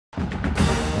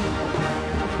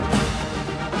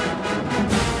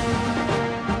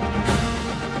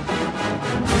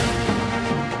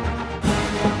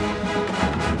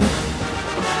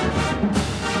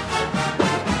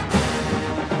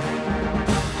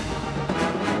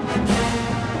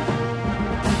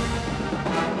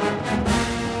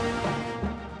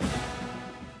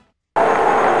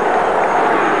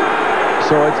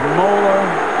Moeller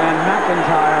and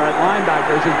McIntyre at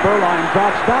linebackers as Berline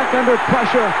drops back under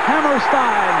pressure.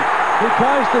 Hammerstein, he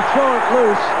tries to throw it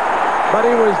loose, but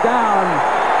he was down.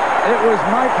 It was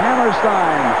Mike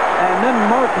Hammerstein, and then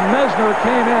Mark Messner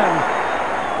came in.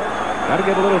 Got to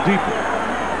get a little deeper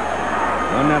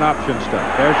on that option stuff.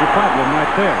 There's your problem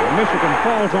right there. Michigan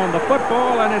falls on the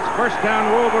football, and it's first down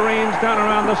Wolverines down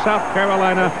around the South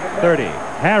Carolina 30.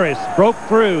 Harris broke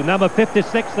through. Number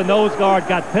 56, the nose guard,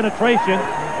 got penetration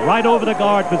right over the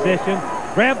guard position,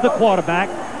 grabbed the quarterback.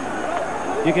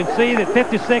 You can see that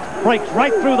 56 breaks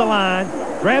right through the line,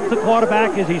 grabs the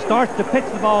quarterback as he starts to pitch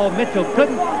the ball. Mitchell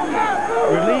couldn't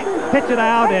pitch it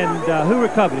out, and who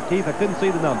recovered it, Keith? I couldn't see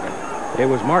the number. It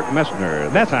was Mark Messner.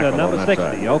 Messner, number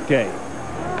 60. Okay.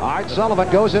 All right, Sullivan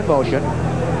goes in motion.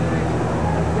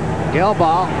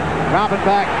 Gilbaugh dropping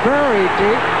back very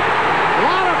deep. A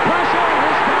lot of pressure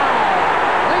this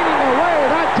time. Leading away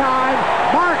that time,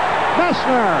 Mark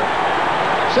Messner.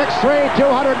 6'3",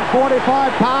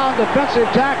 245-pound defensive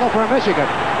tackle for Michigan.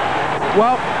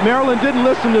 Well, Maryland didn't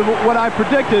listen to what I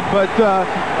predicted, but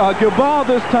Gilbaugh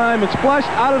this time is flushed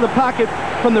out of the pocket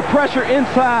from the pressure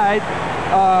inside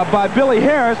by Billy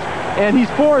Harris, and he's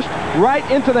forced right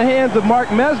into the hands of Mark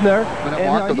Messner. Minute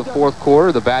mark of the fourth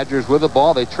quarter. The Badgers with the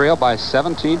ball. They trail by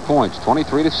 17 points,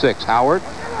 23-6. Howard,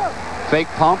 fake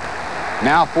pump,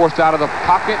 now forced out of the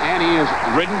pocket, and he is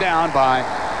ridden down by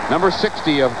number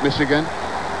 60 of Michigan.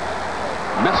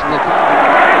 Messner.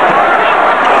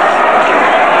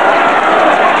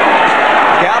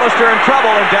 McAllister in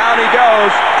trouble, and down he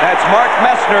goes. That's Mark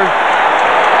Messner,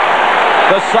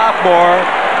 the sophomore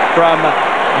from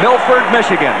Milford,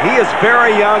 Michigan. He is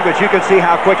very young, but you can see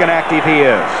how quick and active he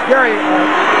is. Gary,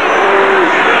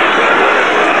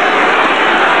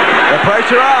 the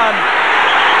pressure on.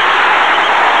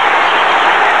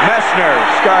 Messner,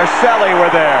 Scarcelli were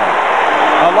there,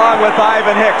 along with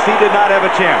Ivan Hicks. He did not have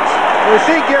a chance. you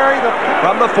see, Gary,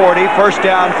 From the 40, first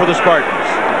down for the Spartans.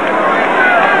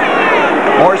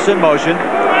 Morse in motion.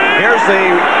 Here's the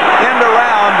end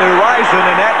around to Rison,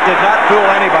 and that did not fool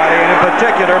anybody, and in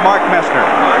particular Mark Messner.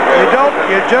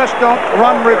 You just don't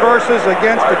run reverses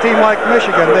against a team like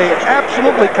Michigan. They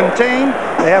absolutely contain.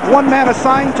 They have one man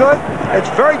assigned to it. It's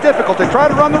very difficult. They try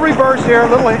to run the reverse here, a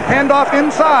little handoff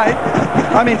inside.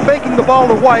 I mean, faking the ball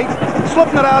to White,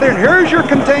 slipping it out here, and here's your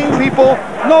contained people.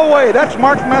 No way. That's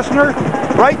Mark Messner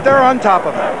right there on top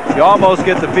of it. You almost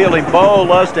get the feeling Bo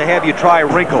loves to have you try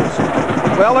wrinkles.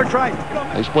 Well, they're trying.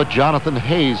 They split Jonathan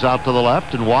Hayes out to the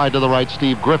left and wide to the right,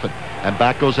 Steve Griffin. And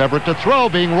back goes Everett to throw,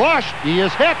 being rushed. He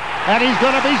is hit, and he's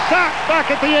going to be sacked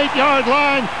back at the 8-yard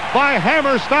line by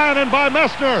Hammerstein and by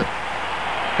Messner.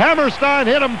 Hammerstein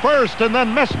hit him first, and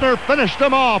then Messner finished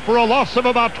him off for a loss of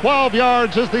about 12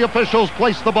 yards as the officials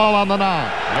placed the ball on the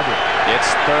 9.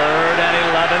 It's 3rd and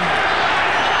 11.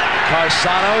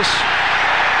 Carsanos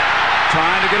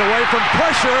trying to get away from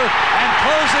pressure, and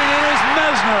closing in is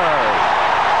Messner.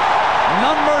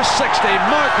 Number 60,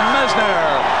 Mark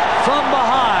Messner, from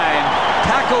behind,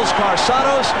 tackles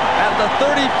Carsanos at the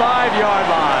 35-yard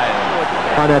line.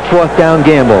 On that 4th down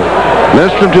gamble.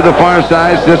 Lindstrom to the far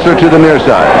side, Sisler to the near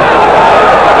side.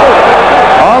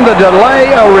 On the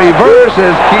delay, a reverse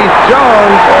as Keith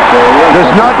Jones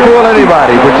does not fool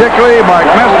anybody, particularly Mark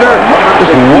Messner,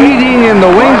 just waiting in the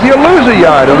wings. He'll lose a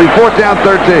yard. It'll be 4th down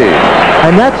 13.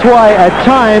 And that's why at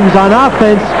times on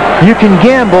offense you can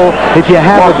gamble if you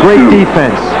have a great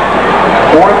defense.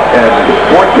 4th and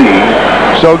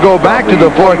 14. So go back to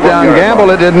the 4th down gamble.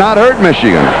 It did not hurt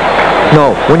Michigan.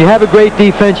 No, when you have a great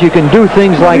defense, you can do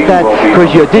things like that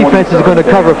because your defense is going to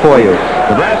cover for you.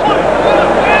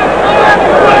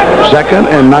 2nd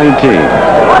and 19.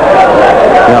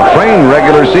 Now, Frayne,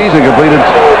 regular season completed,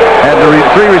 had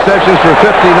 3 receptions for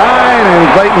 59, and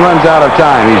Clayton runs out of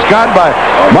time. He's got by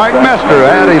Mark Messner,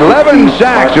 had 11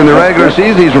 sacks in the regular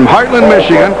season. He's from Heartland,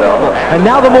 Michigan. And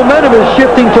now the momentum is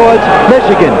shifting towards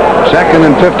Michigan. 2nd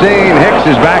and 15. Hicks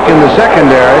is back in the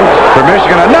secondary for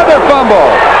Michigan. Another fumble,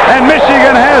 and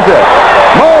Michigan has it.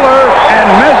 Moeller and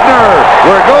Messner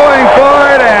were going for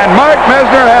it, and Mark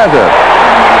Messner has it.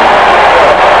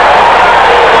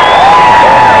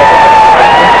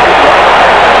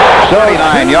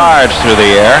 39 yards through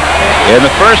the air. In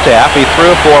the first half, he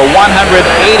threw for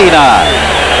 189.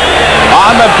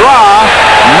 On the draw,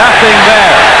 nothing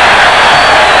there.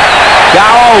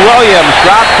 Dowell Williams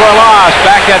dropped for a loss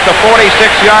back at the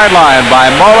 46-yard line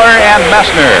by Moeller and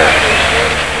Messner.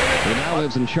 He now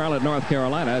lives in Charlotte, North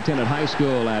Carolina, attended high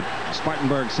school at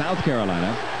Spartanburg, South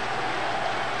Carolina.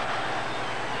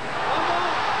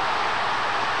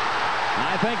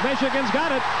 I think Michigan's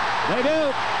got it. They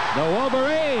do. The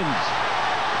Wolverines.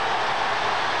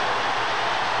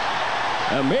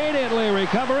 Immediately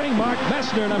recovering, Mark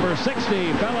Messner, number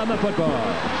 60, fell on the football.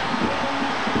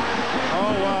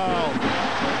 Oh, wow.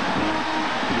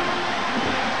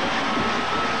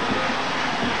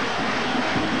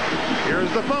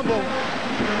 Here's the fumble.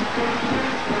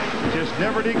 Just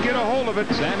never did get a hold of it.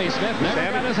 Sammy Smith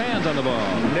never got his hands on the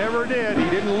ball. Never did. He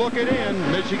didn't look it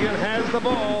in. Michigan has the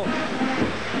ball.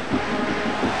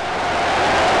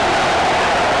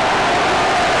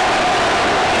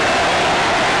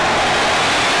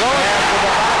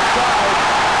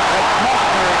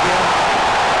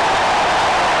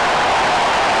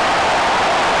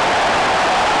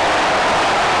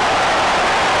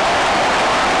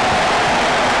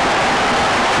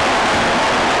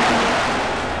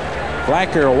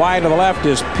 Flanker wide to the left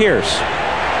is Pierce.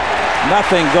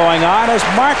 Nothing going on as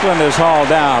Markland is hauled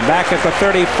down. Back at the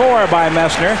 34 by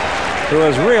Messner, who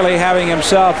is really having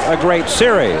himself a great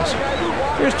series.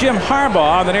 Here's Jim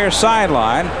Harbaugh on the near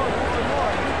sideline.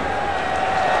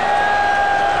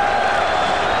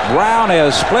 Brown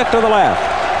is split to the left.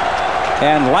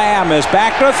 And Lamb is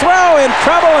back to throw, in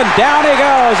trouble, and down he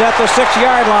goes at the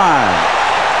 6-yard line.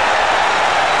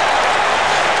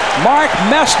 Mark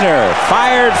Messner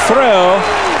fired through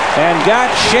and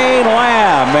got Shane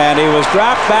Lamb, and he was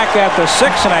dropped back at the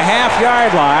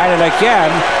 6.5-yard line. And again,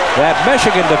 that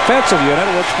Michigan defensive unit,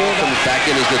 which gave him back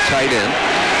in as the tight end,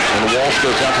 and Walsh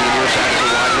goes out to the near side as a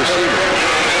wide receiver.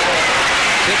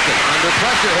 Tipton under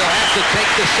pressure, he'll have to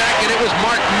take the sack, and it was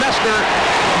Mark Messner,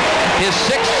 his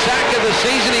 6th sack of the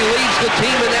season. He leads the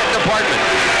team in that department.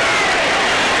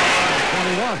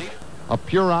 21. A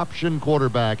pure option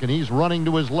quarterback, and he's running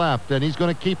to his left, and he's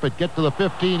going to keep it. Get to the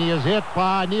 15. He is hit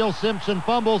by Neil Simpson,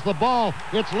 fumbles the ball.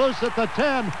 It's loose at the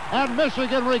 10, and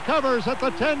Michigan recovers at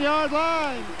the 10-yard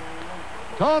line.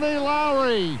 Tony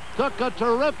Lowry took a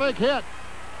terrific hit,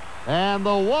 and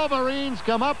the Wolverines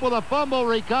come up with a fumble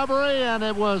recovery, and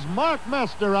it was Mark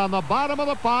Messner on the bottom of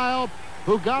the pile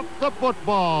who got the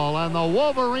football, and the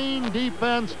Wolverine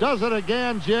defense does it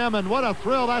again, Jim, and what a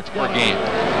thrill that's going to be.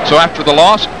 So after the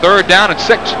loss, 3rd down and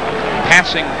 6.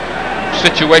 Passing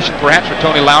situation perhaps for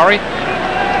Tony Lowry.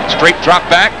 Straight drop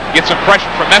back, gets some pressure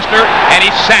from Messner, and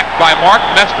he's sacked by Mark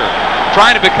Messner,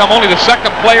 trying to become only the 2nd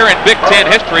player in Big Ten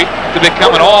history to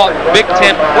become an all Big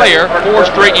Ten player 4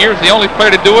 straight years. The only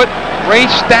player to do it, Ray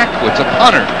Stackwood's a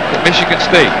punter at Michigan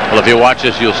State. Well, if you watch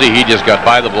this, you'll see he just got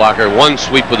by the blocker. One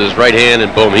sweep with his right hand,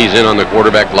 and boom, he's in on the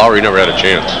quarterback. Lowry never had a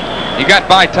chance. He got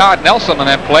by Todd Nelson on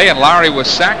that play, and Lowry was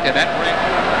sacked in that play.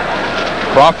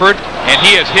 Crawford, and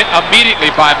he is hit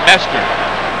immediately by Messner.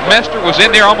 Messner was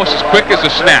in there almost as quick as a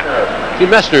snap. See,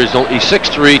 Messner he's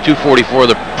 6'3", 244.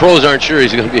 The pros aren't sure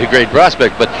he's going to be a great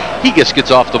prospect, but he gets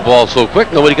off the ball so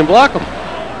quick, nobody can block him.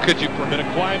 Could you permit a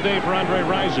quiet day for Andre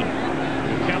Rison?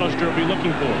 McAllister will be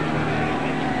looking for him.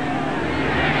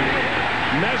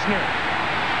 Messner.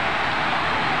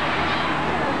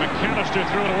 McAllister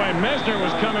threw it away. Messner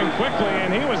was coming quickly,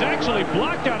 and he was actually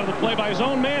blocked out of the play by his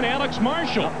own man, Alex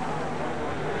Marshall.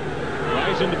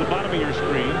 Rison to the bottom of your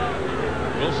screen.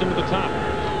 Wilson to the top.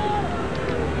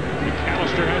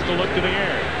 McAllister has to look to the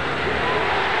air.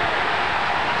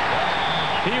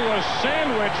 He was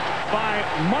sandwiched by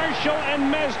Marshall and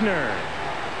Messner.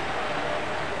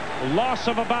 Loss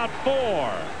of about 4.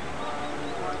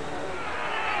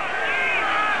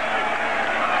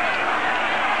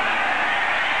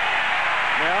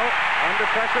 Well, under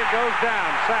pressure, goes down.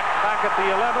 Sacked back at the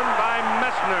 11 by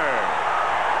Messner.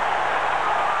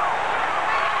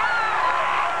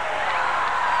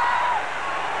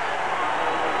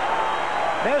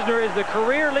 Messner is the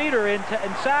career leader in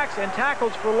sacks and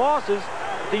tackles for losses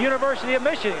at the University of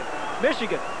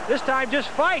Michigan. This time just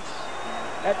fights.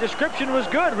 That description was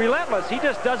good, relentless. He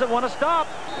just doesn't want to stop.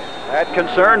 That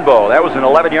concerned Bo. That was an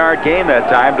 11-yard game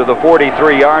that time to the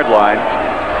 43-yard line.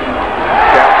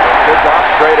 Good off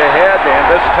straight ahead, and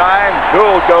this time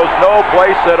Gould goes no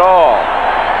place at all.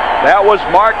 That was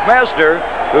Mark Messner,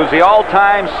 who's the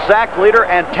all-time sack leader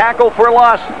and tackle for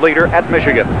loss leader at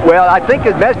Michigan. Well, I think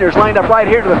that Messner's lined up right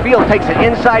here to the field, takes an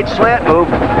inside slant move,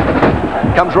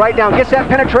 comes right down, gets that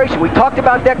penetration. We talked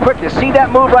about that quickness. See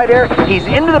that move right there? He's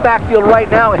into the backfield right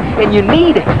now, and you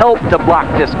need help to block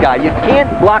this guy. You can't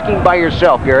block him by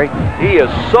yourself, Gary. He is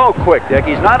so quick, Dick.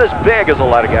 He's not as big as a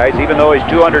lot of guys, even though he's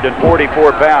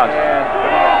 244 pounds.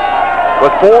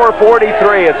 With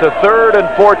 4:43, it's a 3rd and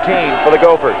 14 for the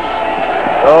Gophers.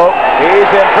 Oh, he's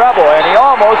in trouble, and he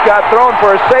almost got thrown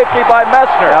for a safety by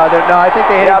Messner. No, I think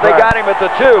they hit him. Yeah, they got him at the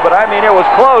 2, but I mean, it was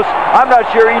close. I'm not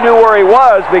sure he knew where he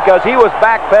was because he was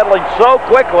backpedaling so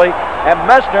quickly, and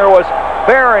Messner was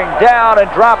bearing down and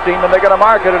dropped him, and they're going to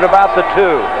mark it at about the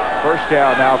 2. First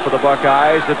down now for the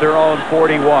Buckeyes at their own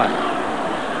 41.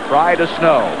 try to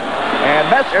snow.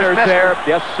 And Messner's there.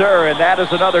 Yes, sir, and that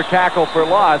is another tackle for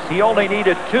loss. He only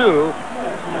needed 2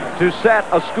 to set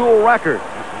a school record.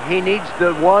 He needs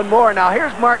the one more. Now,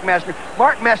 here's Mark Messner.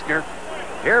 Mark Messner,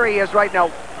 here he is right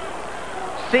now.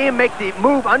 See him make the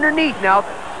move underneath now.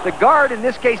 The guard, in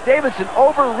this case Davidson,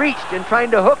 overreached in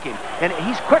trying to hook him, and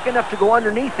he's quick enough to go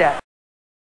underneath that.